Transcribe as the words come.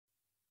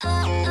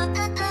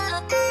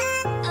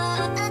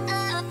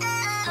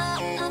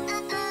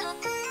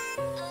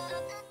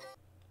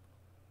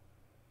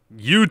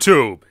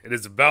YouTube, it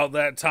is about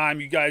that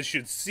time. You guys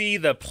should see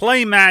the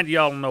playmat.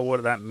 Y'all know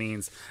what that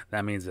means.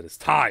 That means it is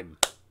time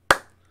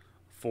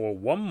for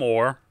one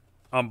more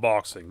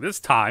unboxing. This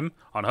time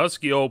on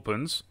Husky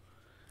Opens,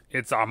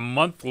 it's our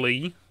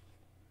monthly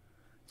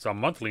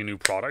new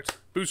product,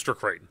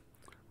 BoosterCrate,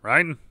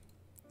 right?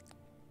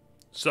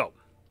 So,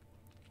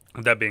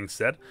 with that being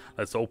said,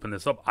 let's open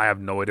this up. I have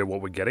no idea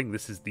what we're getting.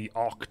 This is the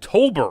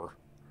October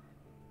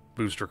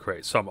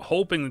BoosterCrate, so I'm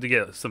hoping to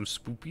get some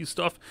spoopy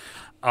stuff.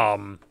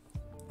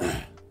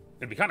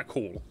 It'd be kind of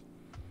cool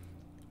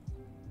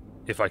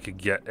if I could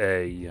get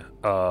a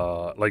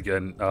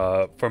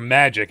for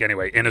Magic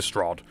anyway,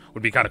 Innistrad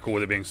would be kind of cool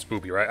with it being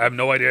spoopy, right? I have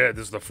no idea.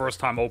 This is the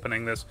first time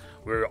opening this.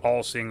 We're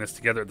all seeing this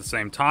together at the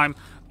same time.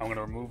 I'm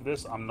gonna remove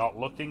this. I'm not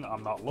looking.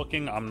 I'm not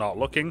looking. I'm not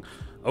looking.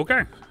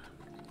 Okay,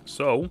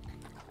 so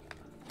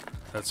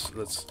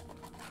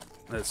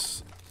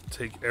let's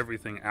take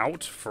everything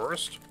out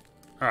first.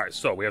 Alright,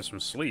 so we have some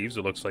sleeves,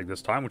 it looks like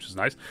this time, which is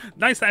nice.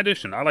 Nice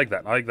addition. I like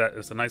that. I like that.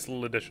 It's a nice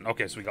little addition.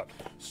 Okay, so we got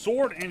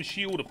Sword and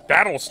Shield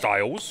Battle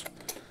Styles.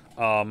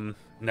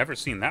 Never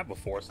seen that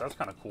before, so that's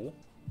kind of cool.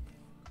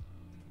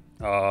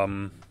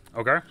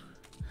 Okay.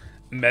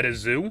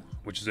 MetaZoo,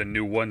 which is a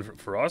new one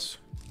for us.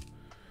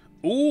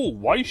 Ooh,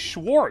 Weiss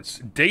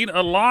Schwarz, Date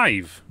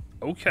Alive.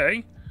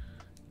 Okay.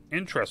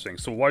 Interesting.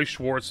 So Weiss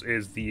Schwarz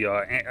is the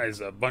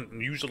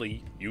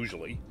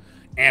usually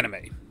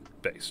anime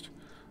based.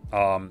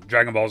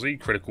 Dragon Ball Z,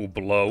 Critical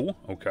Blow.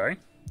 Okay.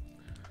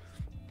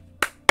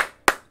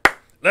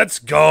 Let's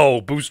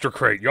go,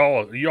 BoosterCrate.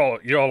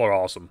 Y'all are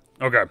awesome.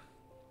 Okay.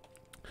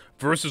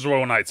 Versus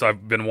Royal Knights.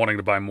 I've been wanting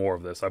to buy more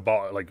of this. I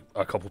bought like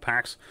a couple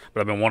packs, but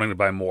I've been wanting to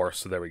buy more,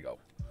 so there we go.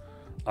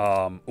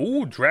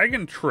 Ooh,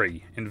 Dragon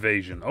Tree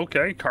Invasion.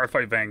 Okay,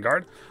 Cardfight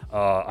Vanguard.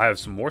 I have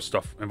some more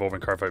stuff involving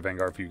Cardfight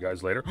Vanguard for you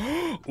guys later.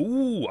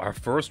 Ooh, our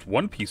first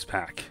One Piece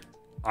pack.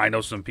 I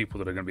know some people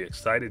that are going to be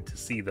excited to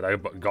see that I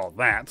got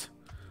that.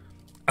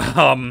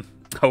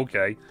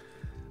 Okay.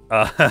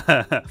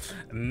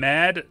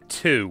 Mad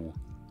 2.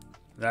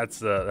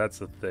 That's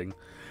a thing.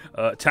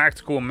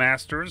 Tactical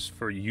Masters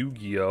for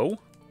Yu-Gi-Oh!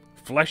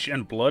 Flesh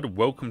and Blood,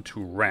 Welcome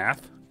to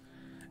Wrath.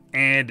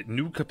 And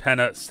new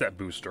Capenna set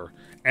booster.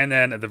 And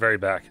then at the very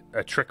back,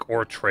 a Trick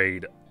or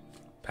Trade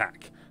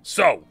pack.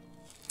 So,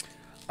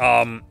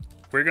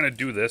 we're gonna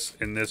do this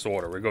in this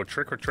order. We go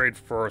Trick or Trade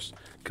first.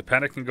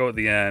 Capenna can go at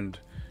the end.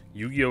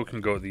 Yu-Gi-Oh!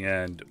 Can go at the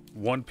end.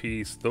 One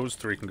Piece, those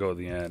three can go at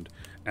the end.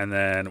 And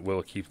then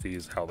we'll keep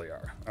these how they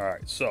are.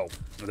 Alright, so,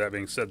 with that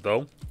being said,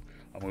 though,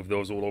 I'll move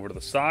those all over to the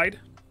side.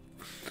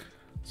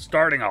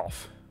 Starting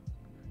off,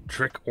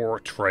 Trick or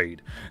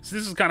Trade. So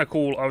this is kind of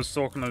cool. I was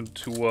talking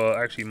to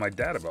actually my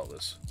dad about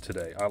this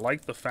today. I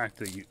like the fact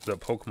that the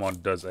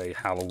Pokemon does a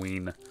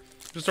Halloween,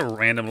 just a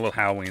random little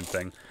Halloween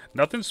thing.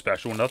 Nothing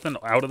special, nothing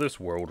out of this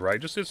world,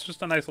 right? It's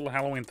just a nice little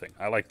Halloween thing.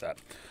 I like that.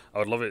 I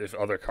would love it if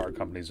other card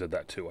companies did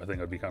that too. I think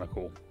that'd be kind of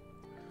cool.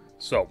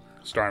 So,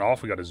 starting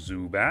off, we got a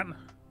Zubat.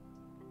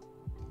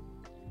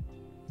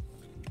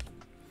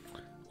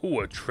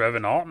 Ooh, a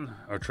Trevenant.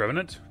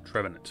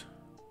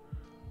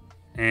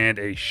 And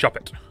a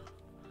Shuppet.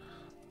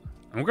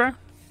 Okay.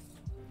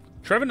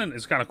 Trevenant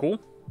is kind of cool.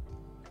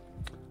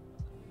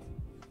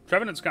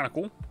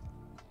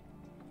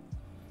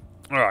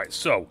 Alright,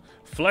 so,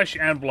 Flesh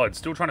and Blood.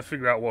 Still trying to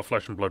figure out what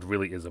Flesh and Blood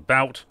really is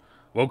about.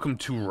 Welcome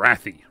to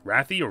Rathy.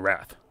 Rathy or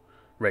Wrath?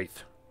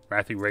 Wraith.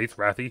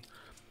 Rathy.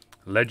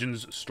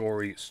 Legends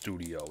Story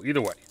Studio.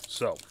 Either way,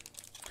 so,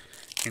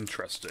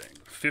 interesting.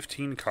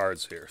 15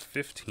 cards here.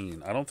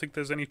 15. I don't think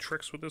there's any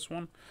tricks with this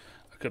one.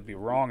 I could be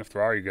wrong. If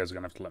there are, you guys are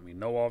going to have to let me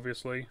know,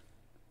 obviously.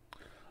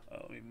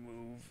 Let me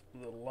move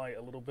the light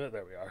a little bit.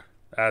 There we are.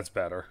 That's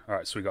better.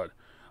 Alright, so we got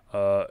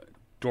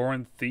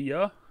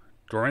Doranthea.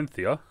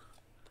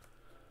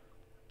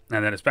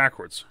 And then it's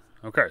backwards.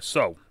 Okay,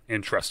 so,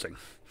 interesting.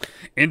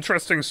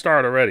 Interesting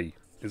start already.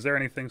 Is there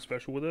anything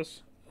special with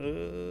this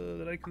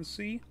that I can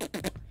see?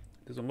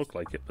 Doesn't look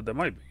like it, but there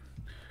might be.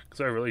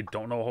 Because I really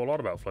don't know a whole lot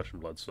about Flesh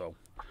and Blood, so.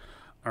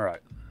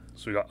 Alright,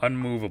 so we got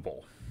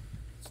Unmovable.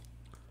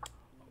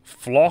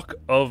 Flock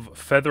of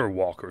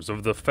Featherwalkers,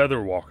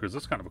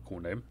 That's kind of a cool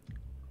name.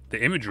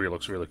 The imagery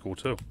looks really cool,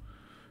 too.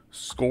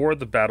 Score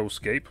the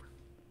Battlescape.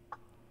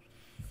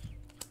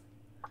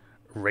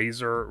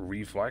 Razor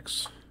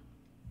Reflex.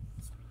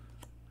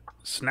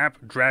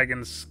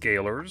 Snapdragon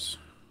Scalers.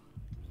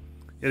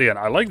 Again,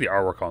 I like the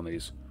artwork on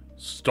these.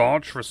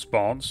 Staunch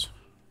Response.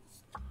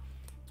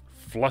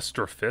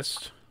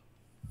 Flusterfist.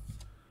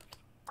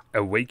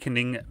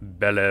 Awakening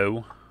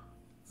Bellow.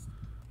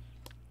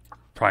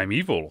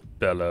 Primeval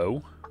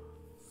Bellow.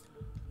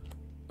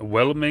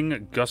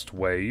 Whelming Gust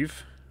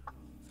Wave.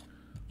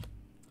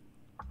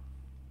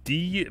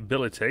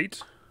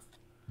 Debilitate.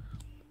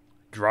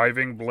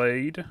 Driving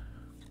Blade.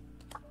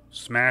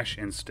 Smash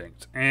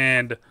Instinct.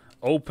 And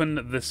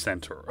Open the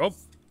Center. Oh,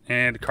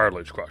 and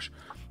Cartilage Crush.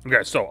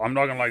 Okay, so I'm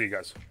not gonna lie to you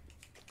guys.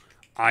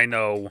 I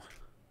know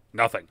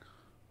nothing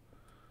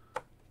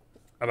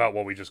about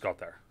what we just got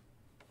there.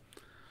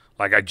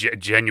 Like, I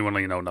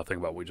genuinely know nothing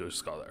about what we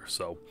just got there.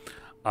 So,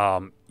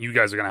 You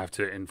guys are gonna have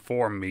to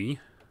inform me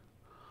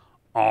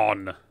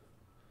on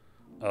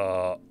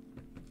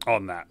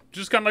that.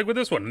 Just kind of like with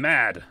this one,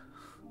 Mad.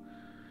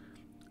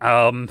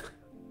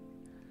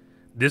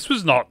 This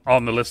was not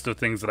on the list of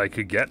things that I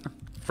could get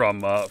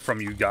from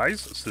you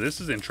guys, so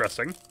this is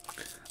interesting.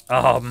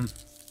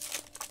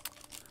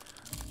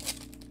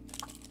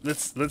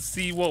 Let's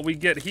see what we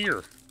get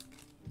here.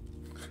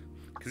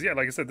 Because yeah,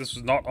 like I said, this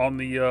was not on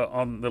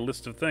the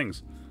list of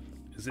things.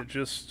 Is it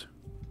just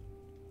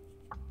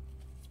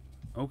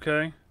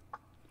okay?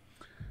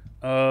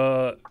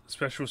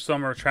 Special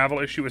summer travel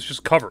issue. It's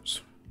just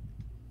covers.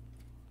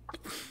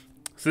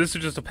 So this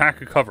is just a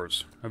pack of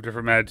covers of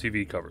different Mad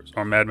TV covers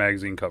or Mad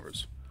Magazine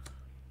covers.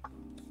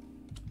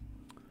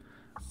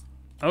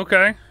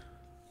 Okay.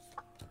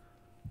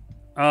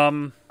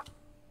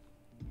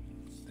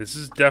 This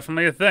is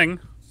definitely a thing.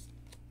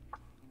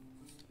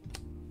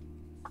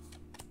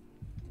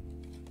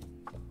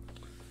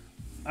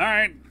 All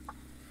right.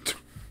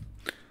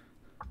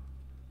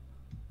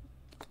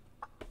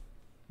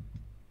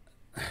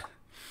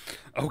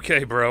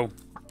 Okay, bro.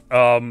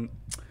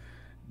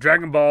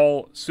 Dragon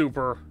Ball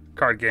Super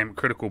card game,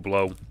 Critical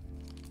Blow.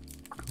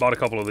 Bought a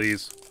couple of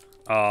these.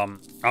 I'm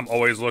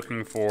always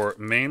looking for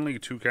mainly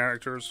 2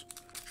 characters.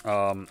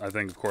 I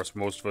think, of course,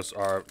 most of us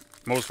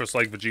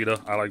like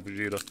Vegeta. I like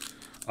Vegeta.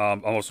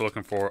 I'm also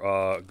looking for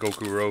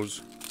Goku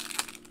Rose.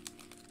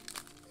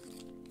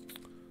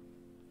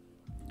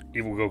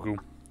 Evil Goku.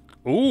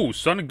 Ooh,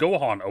 Son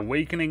Gohan,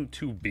 Awakening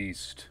to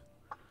Beast.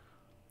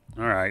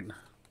 Alright.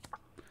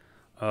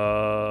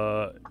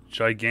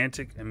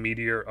 Gigantic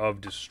Meteor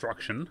of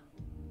Destruction.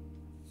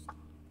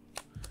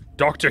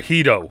 Dr.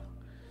 Hito.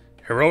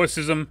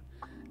 Heroicism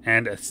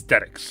and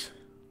Aesthetics.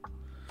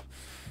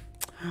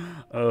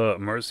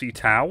 Mercy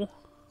Tau.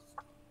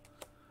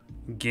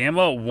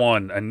 Gamma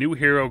 1, a new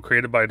hero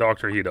created by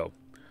Dr. Hito.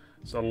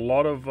 It's a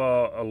lot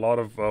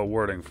of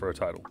wording for a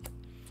title.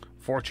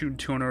 Fortune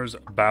Tuners,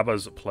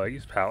 Baba's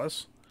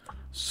Palace.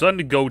 Sun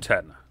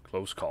Goten,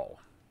 close call.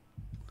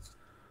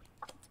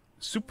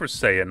 Super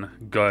Saiyan,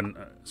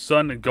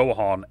 Son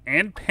Gohan,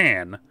 and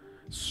Pan,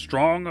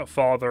 strong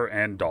father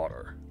and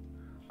daughter.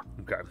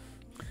 Okay.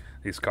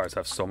 These cards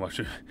have so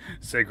much.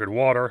 Sacred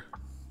Water.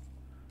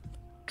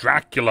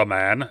 Dracula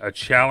Man, a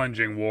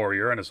challenging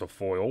warrior, and it's a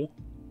foil.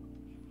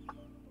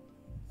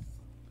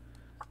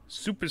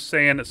 Super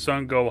Saiyan,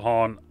 Son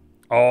Gohan,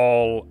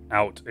 All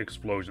Out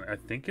Explosion. I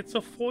think it's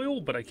a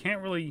foil, but I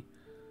can't really...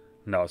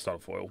 No, it's not a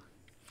foil.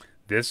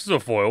 This is a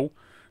foil.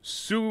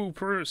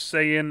 Super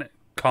Saiyan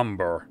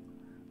Cumber.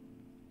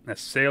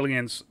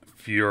 Assailant's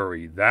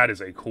Fury. That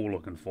is a cool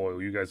looking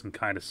foil. You guys can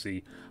kind of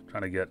see. I'm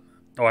trying to get...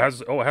 Oh, it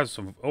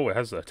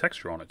has a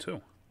texture on it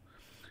too.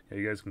 Yeah,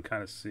 you guys can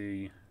kind of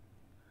see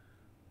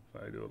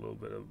if I do a little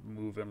bit of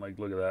moving, like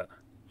look at that.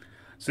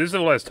 So this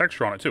has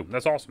texture on it too.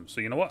 That's awesome.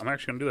 So you know what? I'm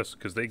actually gonna do this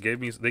because they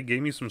gave me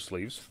some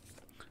sleeves,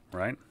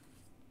 right?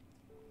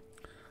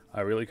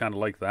 I really kind of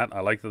like that. I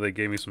like that they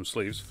gave me some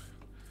sleeves.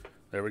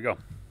 There we go.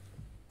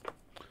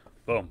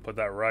 Boom. Put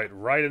that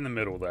right in the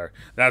middle there.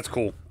 That's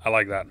cool. I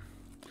like that.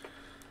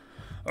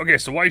 Okay,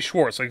 so White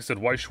Schwartz. Like I said,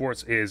 White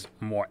Schwartz is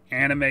more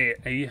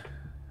anime-y.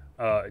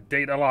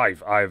 Date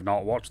Alive. I have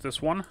not watched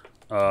this one.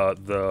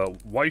 The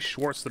White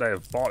Schwartz that I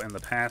have bought in the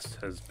past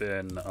has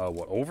been,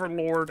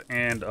 Overlord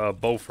and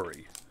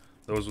Beaufry.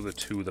 Those are the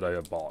 2 that I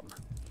have bought.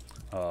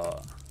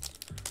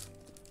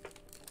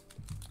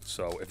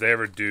 So, if they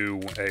ever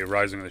do a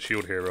Rising of the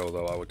Shield hero,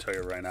 though, I would tell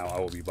you right now, I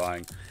will be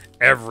buying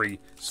every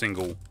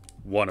single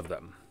one of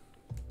them.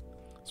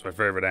 It's my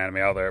favorite anime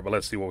out there, but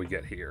let's see what we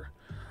get here.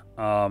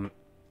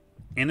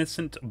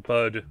 Innocent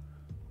Bud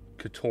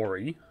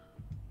Katori.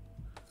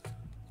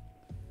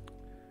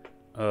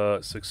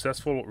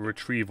 Successful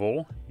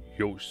Retrieval,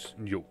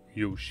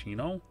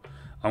 Yoshino.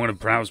 I'm going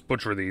to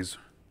butcher these.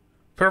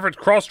 Perfect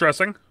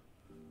Cross-Dressing,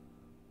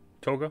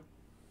 Toga.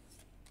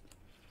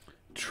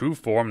 True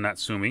Form,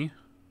 Natsumi.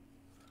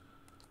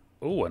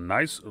 Oh, a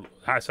nice...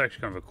 That's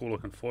actually kind of a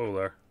cool-looking foil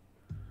there.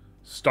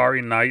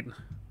 Starry Night,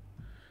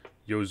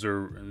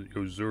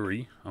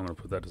 Yozuri. I'm going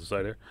to put that to the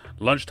side there.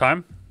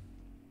 Lunchtime,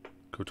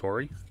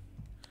 Kotori.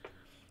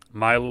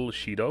 My Little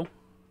Shido.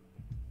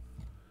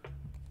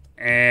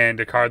 And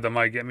a card that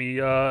might get me,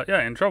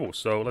 in trouble.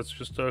 So let's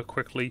just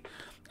quickly...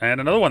 And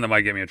another one that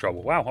might get me in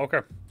trouble. Wow,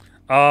 okay.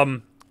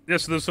 Yeah,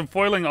 so there's some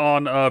foiling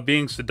on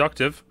being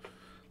seductive.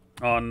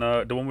 On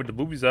the one with the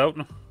boobies out.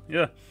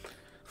 Yeah.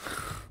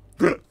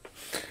 Well,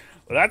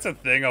 that's a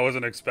thing I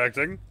wasn't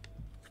expecting.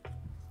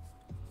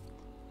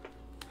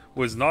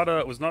 Was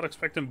not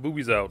expecting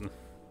boobies out.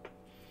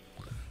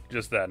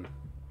 Just then.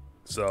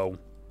 So...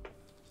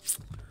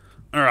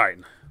 Alright.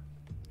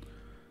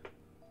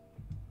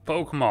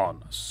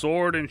 Pokemon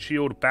Sword and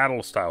Shield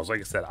Battle Styles.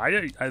 Like I said,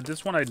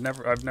 this one I've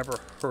never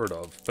heard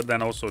of. But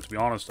then also, to be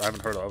honest, I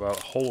haven't heard about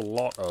a whole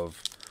lot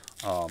of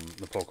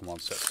the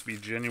Pokemon sets. To be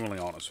genuinely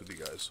honest with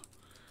you guys,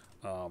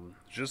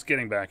 just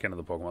getting back into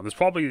the Pokemon. There's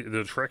probably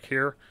the trick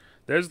here.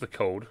 There's the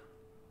code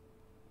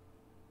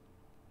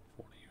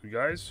for you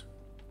guys.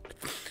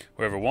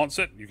 Whoever wants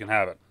it, you can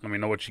have it. Let me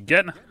know what you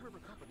get.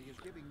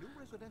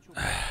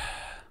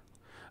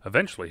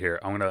 Eventually here,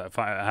 I'm gonna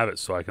have it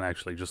so I can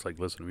actually just like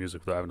listen to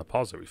music without having to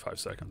pause every 5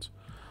 seconds.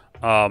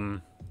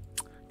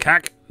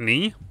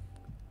 Cackney.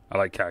 I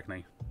like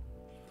Cackney.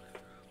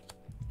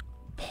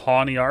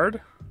 Pawniard.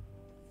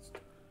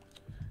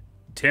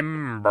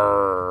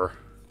 Timber.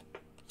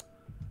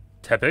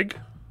 Tepig.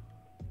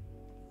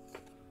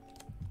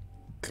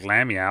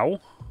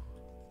 Glammeow.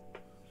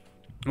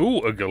 Ooh,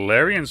 a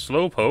Galarian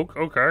Slowpoke.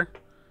 Okay.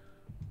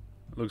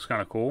 Looks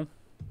kind of cool.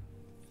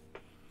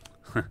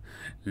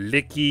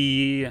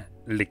 Licky.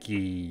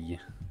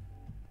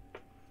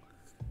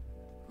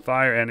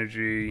 Fire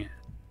Energy.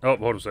 Oh,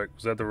 hold on a sec.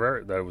 Was that the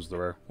rare? That was the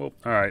rare. Well,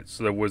 alright,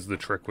 so that was the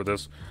trick with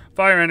this.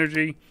 Fire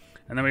Energy.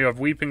 And then we have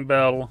Weeping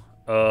Bell,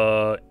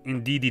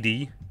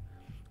 Indeedee,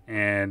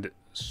 and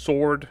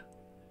Sword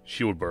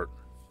Shieldbert.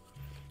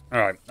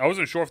 Alright, I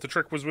wasn't sure if the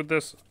trick was with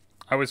this.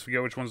 I always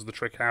forget which ones the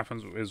trick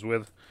is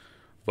with.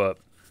 But,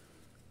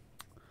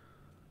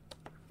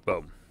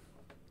 boom.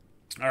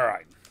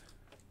 Alright.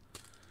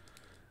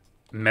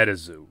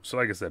 MetaZoo. So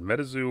like I said,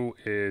 MetaZoo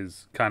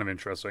is kind of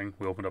interesting.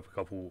 We opened up a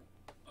couple...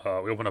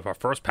 we opened up our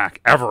first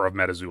pack ever of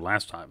MetaZoo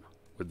last time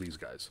with these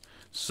guys.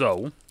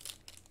 So,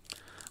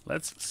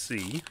 let's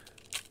see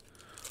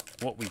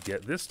what we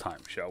get this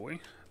time, shall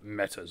we?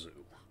 MetaZoo.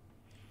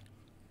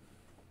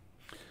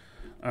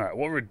 Alright,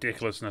 what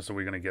ridiculousness are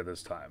we going to get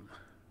this time?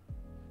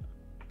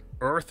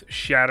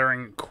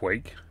 Earth-shattering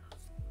Quake.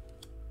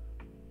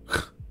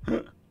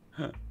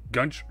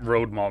 Gunch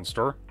Road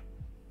Monster.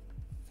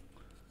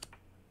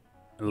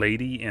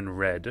 Lady in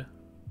Red.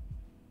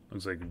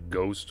 Looks like a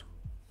ghost.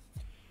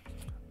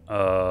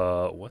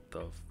 What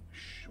the...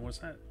 what's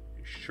that?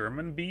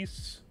 Sherman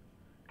Beasts?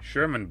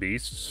 Sherman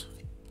Beasts.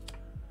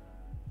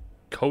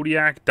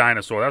 Kodiak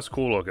Dinosaur. That's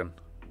cool looking.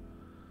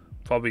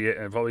 It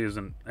probably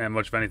isn't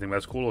much of anything, but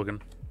that's cool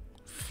looking.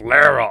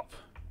 Flare Up.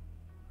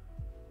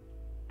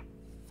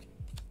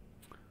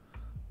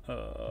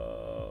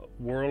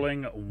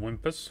 Whirling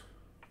Wimpus.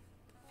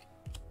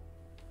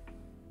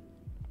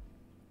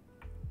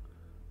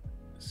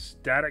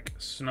 Static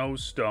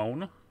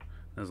Snowstone.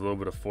 There's a little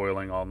bit of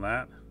foiling on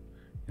that.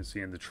 You can see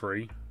in the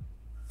tree.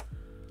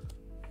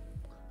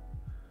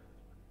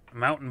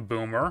 Mountain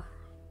Boomer.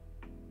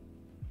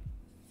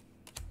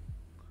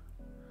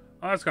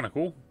 Oh, that's kind of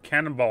cool.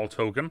 Cannonball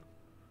Token.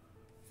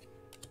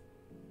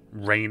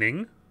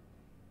 Raining.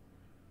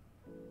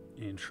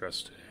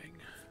 Interesting.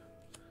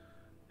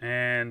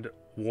 And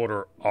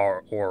Water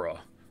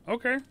Aura.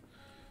 Okay.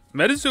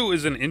 MetaZoo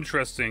is an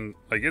interesting...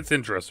 like, it's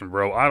interesting,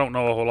 bro. I don't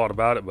know a whole lot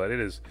about it, but it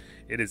is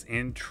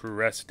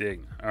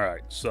interesting.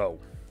 Alright, so...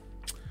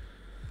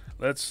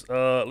 Let's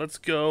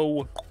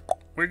go...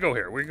 We go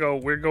here. We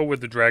go with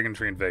the Dragon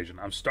Tree Invasion.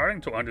 I'm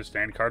starting to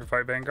understand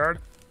Cardfight Vanguard.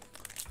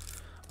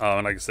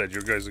 And like I said,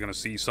 you guys are going to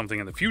see something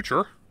in the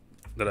future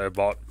that I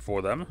bought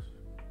for them.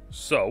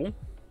 So,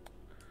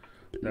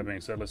 that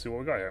being said, let's see what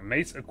we got here.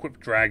 Mace Equipped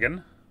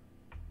Dragon.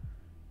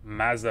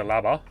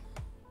 Mazalaba.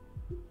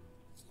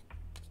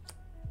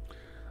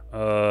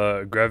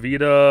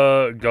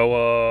 Gravita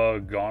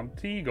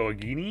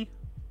Goagini.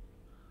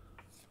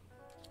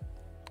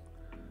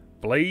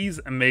 Blaze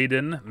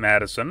Maiden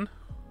Madison.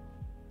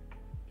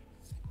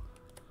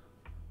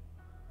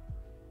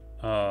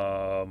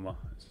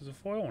 Is this a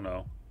foil?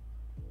 No.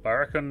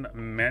 Barakan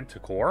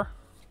Manticore.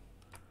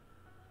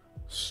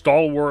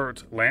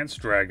 Stalwart Lance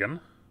Dragon.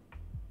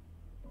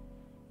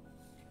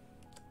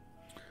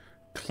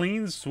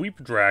 Clean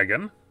Sweep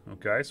Dragon.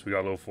 Okay, so we got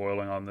a little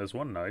foiling on this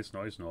one. Nice,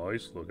 nice,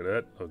 nice. Look at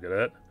it. Look at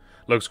it.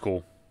 Looks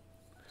cool.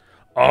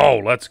 Oh,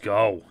 let's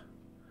go.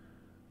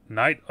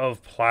 Knight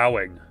of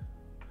Plowing.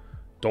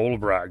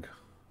 Dolbrag.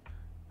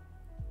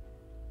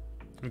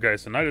 Okay,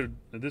 so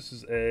this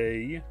is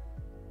a...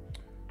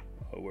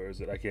 oh, where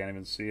is it? I can't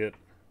even see it.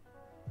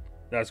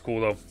 That's cool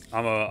though.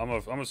 I'm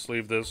gonna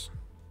sleeve this.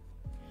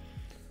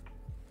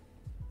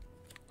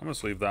 I'm gonna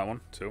sleeve that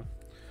one too.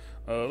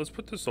 Let's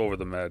put this over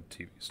the Mad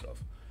TV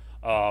stuff.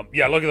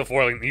 Yeah, look at the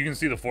foiling. You can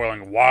see the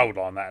foiling wild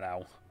on that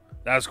now.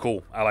 That's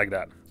cool. I like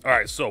that. All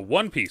right, so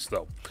One Piece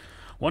though.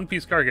 One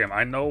Piece card game.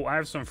 I know I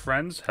have some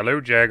friends.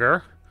 Hello,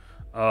 Jagger,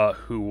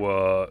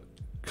 who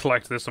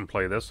collect this and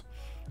play this.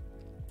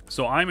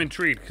 So I'm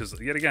intrigued because,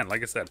 yet again,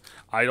 like I said,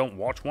 I don't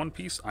watch One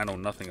Piece. I know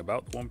nothing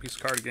about the One Piece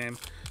card game.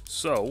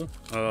 So,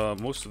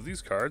 most of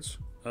these cards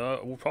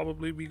will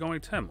probably be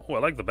going to him. Oh, I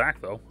like the back,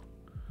 though.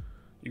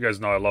 You guys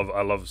know I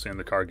love seeing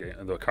the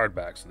card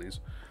backs of these.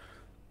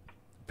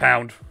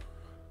 Pound.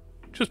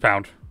 Just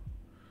Pound.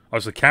 Oh,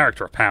 it's a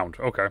character, Pound.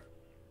 Okay.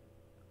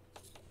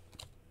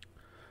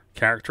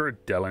 Character,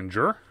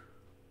 Dellinger.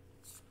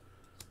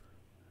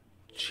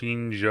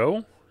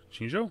 Shinjo.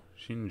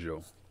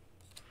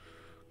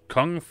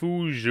 Kung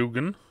Fu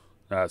Jugen.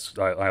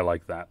 I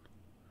like that.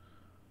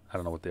 I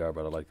don't know what they are,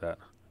 but I like that.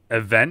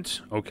 Event.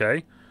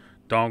 Okay.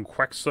 Don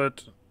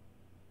Quexut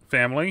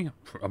family.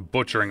 I'm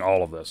butchering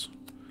all of this.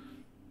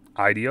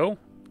 Ideo.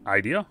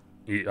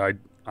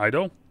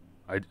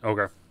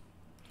 Okay.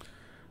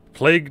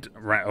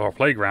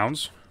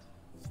 Playgrounds.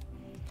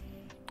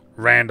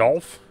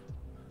 Randolph.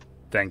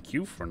 Thank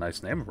you for a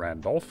nice name,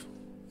 Randolph.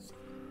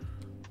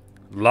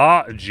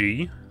 La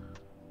G.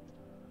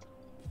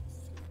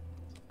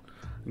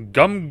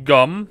 Gum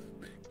Gum.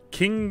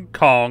 King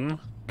Kong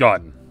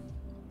Gun.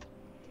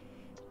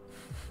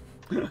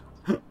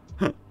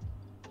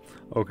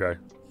 Okay.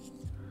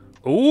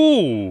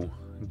 Ooh!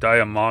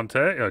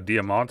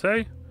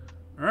 Diamante?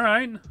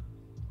 Alright.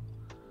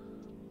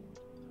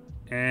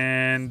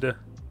 And...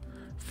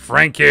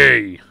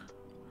 Frankie!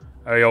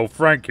 Hey, yo,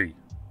 Frankie.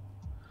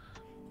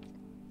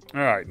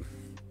 Alright.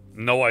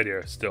 No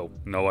idea, still.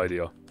 No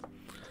idea.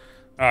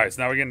 Alright,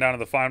 so now we're getting down to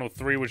the final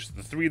three, which is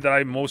the three that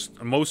I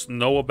most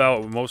know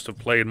about, most have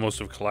played, most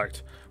have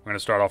collect. We're going to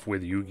start off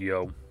with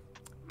Yu-Gi-Oh!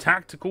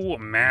 Tactical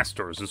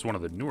Masters. This is one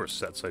of the newer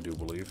sets, I do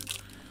believe.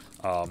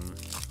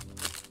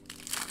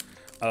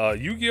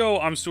 Yu-Gi-Oh!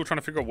 I'm still trying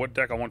to figure out what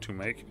deck I want to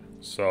make.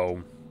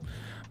 So,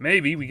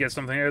 maybe we get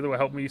something here that will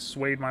help me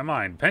sway my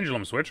mind.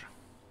 Pendulum Switch.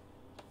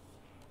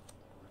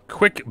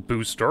 Quick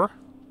Booster.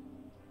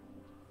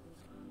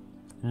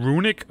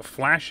 Runic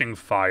Flashing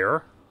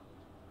Fire.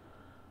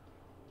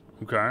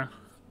 Okay.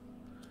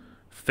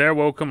 Fair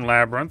Welcome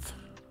Labyrinth.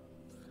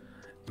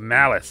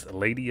 Malice,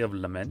 Lady of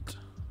Lament.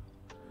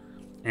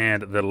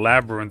 And the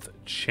Labyrinth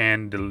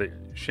Chandelier.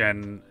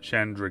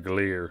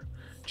 Chandelier.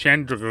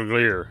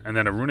 And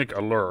then a Runic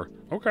Allure.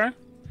 Okay.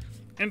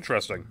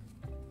 Interesting.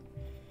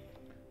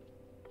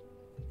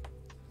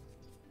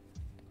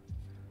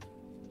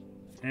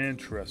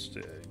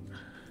 Interesting.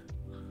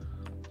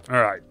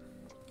 Alright.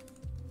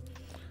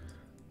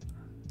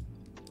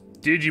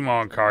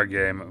 Digimon card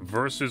game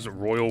versus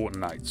Royal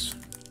Knights.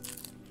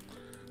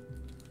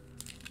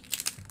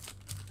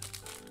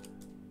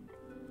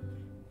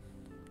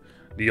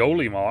 The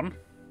Olimon.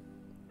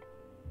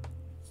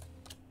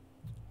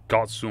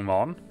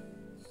 Gotsumon.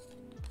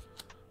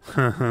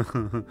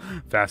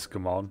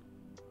 Fascamon.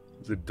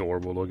 It's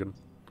adorable looking.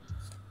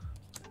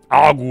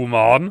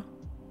 Agumon.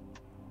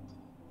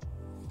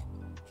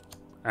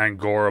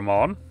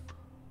 Angoramon.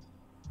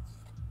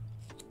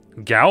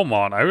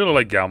 Galmon. I really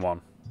like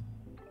Galmon.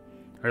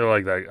 I really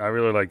like that. I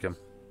really like him.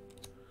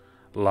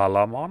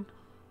 Lalamon.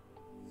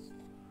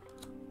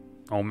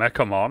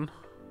 Omekamon.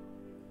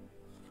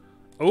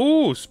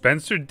 Ooh,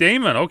 Spencer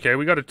Damon. Okay,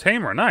 we got a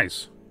tamer.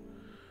 Nice.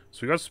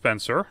 So we got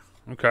Spencer.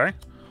 Okay.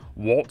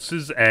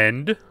 Waltz's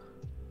End.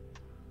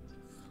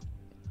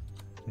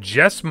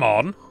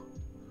 Jessmon.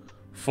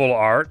 Full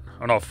art.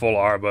 Oh, not full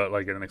art, but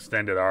like an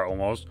extended art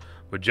almost.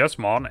 But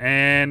Jessmon.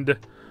 And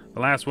the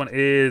last one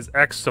is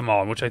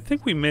Examon, which I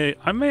think I may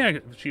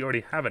actually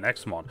already have an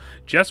Examon.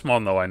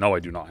 Jessmon, though, I know I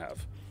do not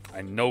have.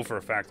 I know for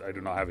a fact I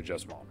do not have a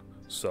Jessmon.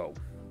 So.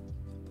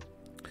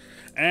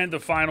 And the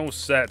final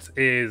set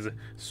is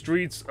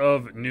Streets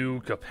of New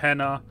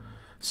Capenna.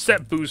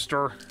 Set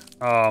booster.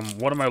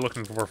 What am I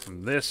looking for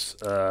from this?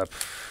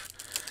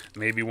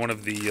 Maybe one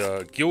of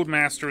the Guild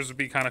Masters would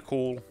be kind of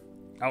cool.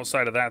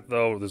 Outside of that,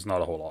 though, there's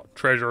not a whole lot.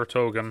 Treasure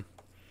token.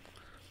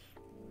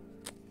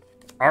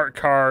 Art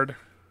card.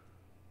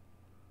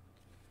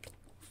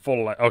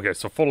 Okay,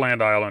 so full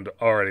land island.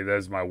 Already,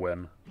 there's my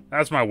win.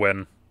 That's my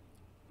win.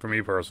 For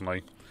me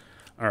personally.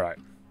 Alright.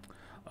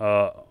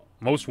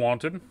 Most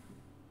Wanted.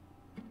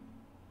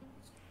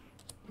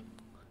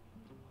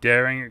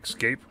 Daring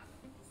Escape.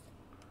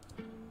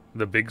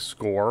 The Big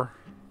Score.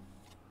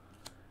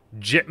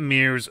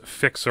 Jitmir's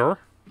Fixer.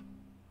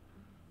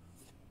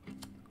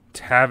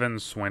 Tavern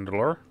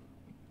Swindler.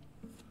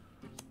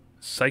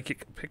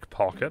 Psychic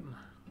Pickpocket.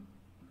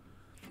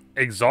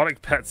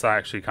 Exotic Pets I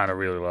actually kind of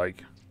really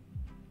like.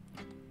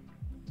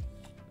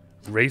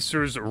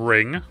 Racer's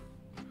Ring.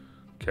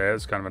 Okay,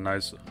 that's kind of a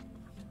nice...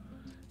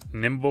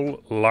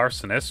 Nimble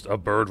Larcenist, a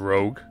Bird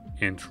Rogue.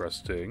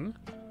 Interesting.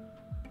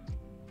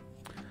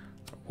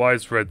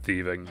 Widespread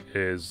Thieving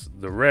is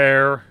the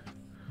rare.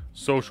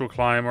 Social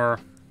Climber.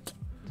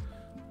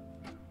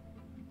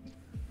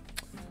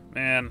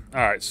 Man,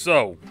 alright,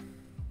 so.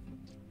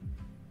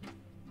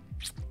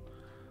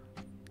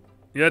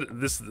 Yeah,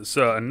 this is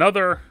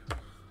another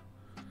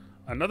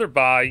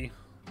buy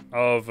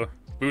of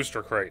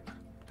BoosterCrate.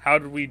 How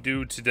did we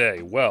do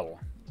today? Well,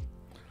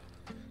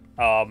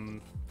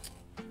 I'm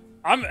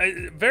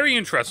very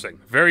interesting.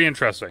 Very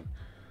interesting.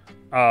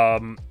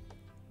 That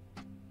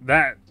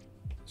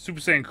Super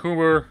Saiyan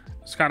Coomer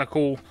is kind of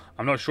cool.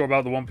 I'm not sure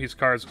about the One Piece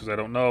cards because I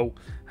don't know.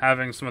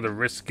 Having some of the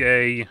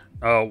risque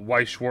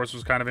Weiss Schwartz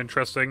was kind of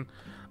interesting.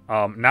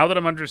 Now that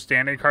I'm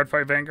understanding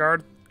Cardfight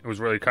Vanguard, it was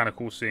really kind of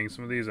cool seeing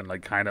some of these and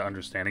like kind of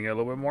understanding it a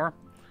little bit more.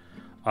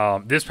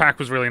 This pack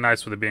was really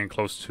nice with it being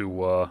close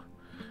to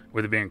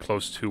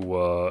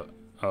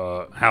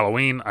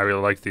Halloween. I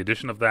really liked the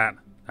addition of that.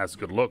 That's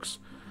good looks.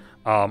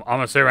 I'm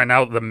gonna say right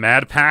now the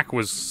Mad Pack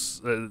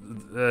was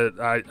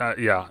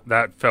yeah,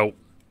 that felt.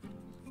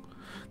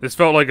 This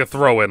felt like a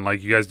throw-in,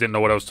 like you guys didn't know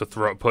what else to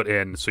put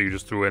in, so you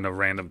just threw in a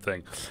random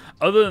thing.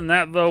 Other than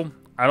that, though,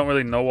 I don't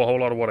really know a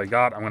whole lot of what I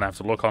got. I'm going to have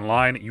to look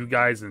online. You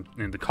guys in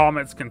the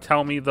comments can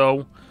tell me,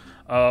 though,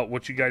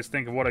 what you guys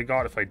think of what I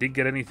got, if I did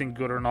get anything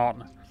good or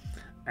not.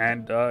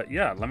 And,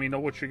 yeah, let me know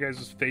what your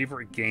guys'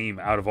 favorite game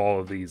out of all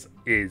of these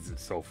is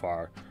so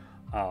far.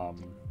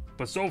 But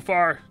But so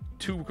far,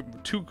 two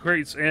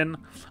crates in,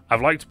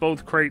 I've liked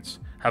both crates.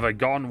 Have I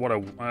gotten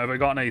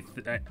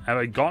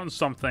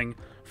something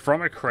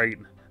from a crate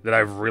that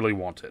I've really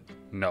wanted?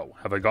 No.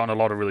 Have I gotten a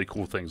lot of really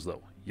cool things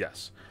though?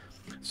 Yes.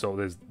 So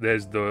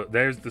there's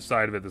the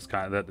side of it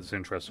that's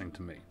interesting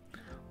to me.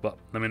 But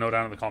let me know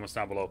down in the comments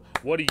down below.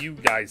 What do you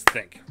guys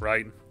think,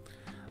 right?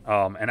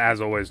 And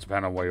as always,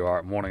 depending on where you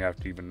are, morning,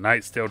 after, even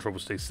night, stay out of trouble,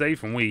 stay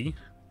safe, and we'll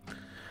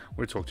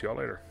talk to y'all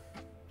later.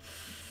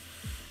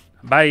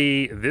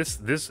 Bye.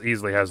 This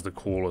easily has the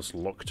coolest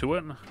look to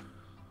it,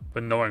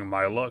 but knowing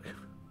my luck,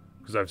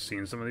 because I've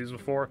seen some of these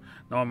before,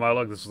 knowing my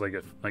luck, this is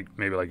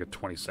maybe like a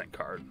 20-cent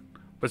card.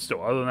 But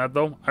still, other than that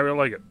though, I really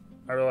like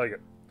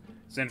it.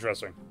 It's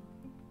interesting.